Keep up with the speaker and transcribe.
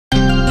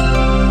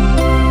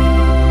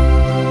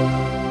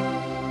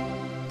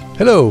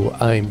Hello,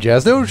 I'm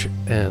Jasdoge,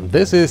 and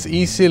this is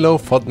Easy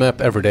Loaf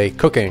FODMAP Everyday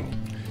Cooking.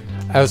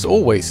 As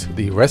always,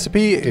 the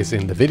recipe is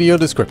in the video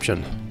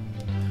description.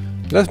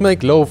 Let's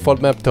make low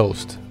FODMAP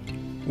toast.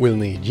 We'll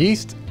need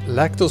yeast,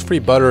 lactose-free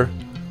butter,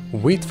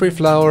 wheat-free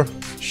flour,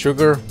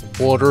 sugar,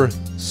 water,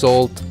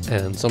 salt,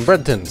 and some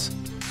bread tins.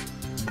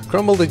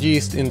 Crumble the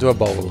yeast into a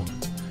bowl.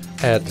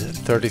 Add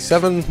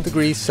 37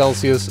 degrees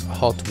Celsius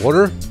hot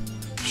water,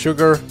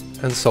 sugar,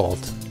 and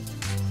salt.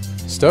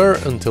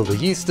 Stir until the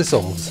yeast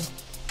dissolves.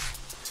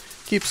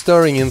 Keep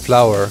stirring in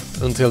flour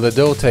until the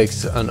dough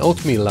takes an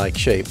oatmeal-like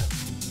shape.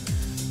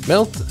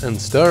 Melt and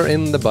stir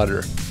in the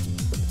butter.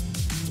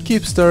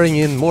 Keep stirring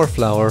in more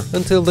flour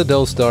until the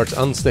dough starts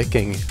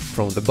unsticking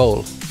from the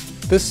bowl.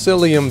 This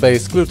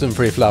psyllium-based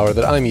gluten-free flour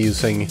that I'm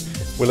using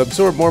will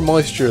absorb more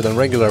moisture than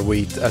regular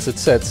wheat as it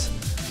sets,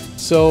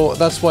 so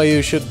that's why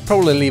you should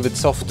probably leave it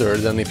softer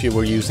than if you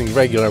were using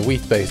regular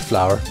wheat-based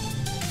flour.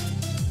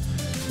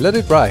 Let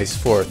it rise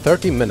for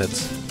 30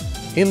 minutes.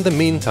 In the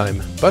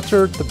meantime,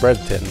 butter the bread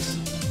tins.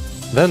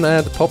 Then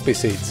add poppy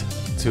seeds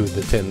to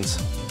the tins.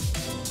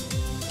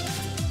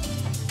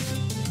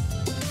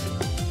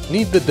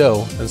 Knead the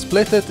dough and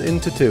split it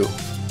into two.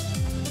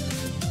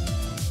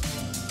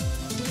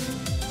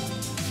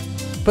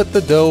 Put the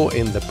dough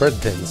in the bread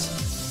tins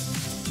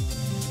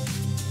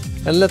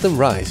and let them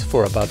rise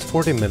for about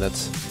 40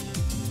 minutes.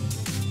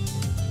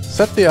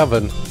 Set the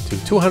oven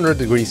to 200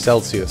 degrees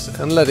Celsius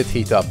and let it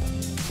heat up.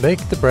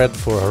 Bake the bread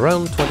for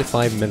around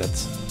 25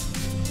 minutes.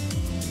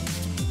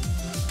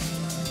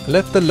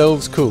 Let the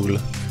loaves cool,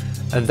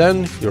 and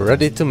then you're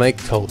ready to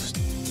make toast.